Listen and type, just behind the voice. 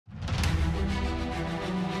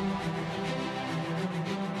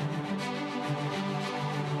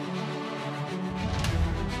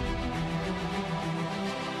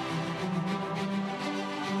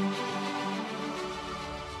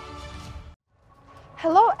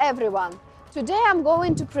Hello everyone! Today I'm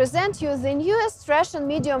going to present you the newest Russian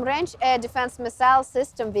medium-range air defense missile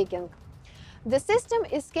system Viking. The system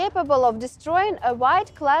is capable of destroying a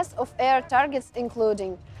wide class of air targets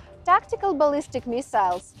including tactical ballistic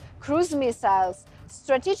missiles, cruise missiles,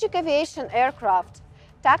 strategic aviation aircraft,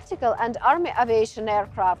 tactical and army aviation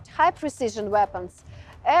aircraft, high-precision weapons,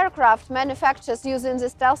 aircraft manufactured using the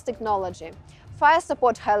stealth technology, fire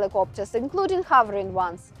support helicopters, including hovering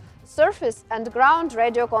ones, surface and ground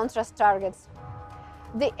radio contrast targets.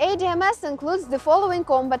 The ADMS includes the following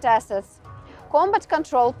combat assets: combat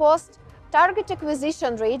control post, target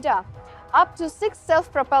acquisition radar, up to 6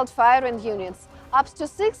 self-propelled firing units, up to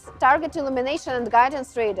 6 target illumination and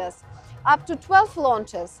guidance radars, up to 12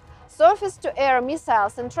 launches, surface-to-air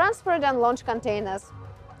missiles and transport and launch containers.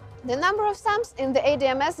 The number of SAMs in the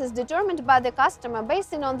ADMS is determined by the customer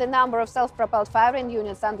based on the number of self-propelled firing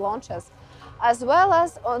units and launches, as well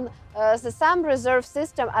as on the SAM reserve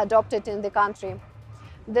system adopted in the country.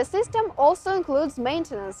 The system also includes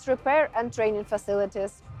maintenance, repair and training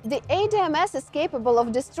facilities. The ADMS is capable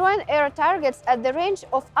of destroying air targets at the range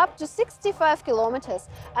of up to 65 kilometers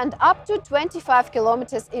and up to 25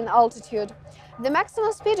 kilometers in altitude. The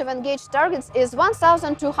maximum speed of engaged targets is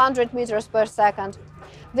 1,200 meters per second.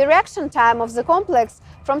 The reaction time of the complex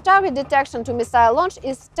from target detection to missile launch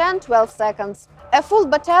is 10–12 seconds. A full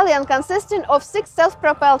battalion consisting of 6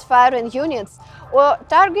 self-propelled firing units or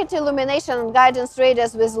target illumination and guidance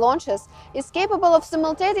radars with launches is capable of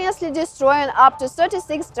simultaneously destroying up to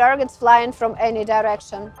 36 targets flying from any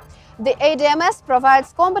direction. The ADMS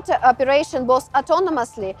provides combat operation both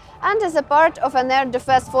autonomously and as a part of an air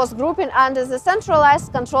defense force grouping under the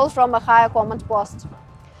centralized control from a higher command post.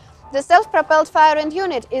 The self-propelled firing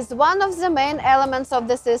unit is one of the main elements of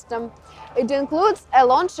the system. It includes a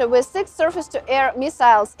launcher with 6 surface-to-air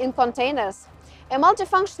missiles in containers, a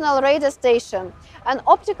multifunctional radar station, an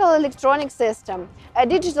optical electronic system, a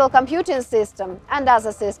digital computing system, and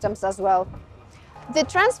other systems as well. The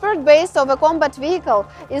transport base of a combat vehicle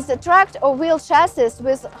is a tracked or wheeled chassis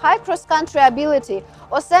with high cross-country ability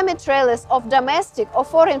or semi-trailers of domestic or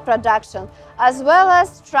foreign production, as well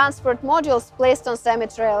as transport modules placed on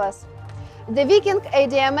semi-trailers. The Viking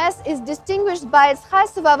ADMS is distinguished by its high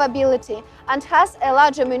survivability and has a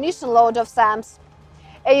large ammunition load of SAMs.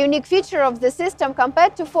 A unique feature of the system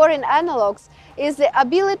compared to foreign analogues is the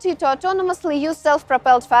ability to autonomously use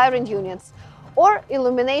self-propelled firing units or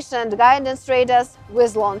illumination and guidance radars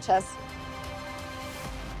with launchers.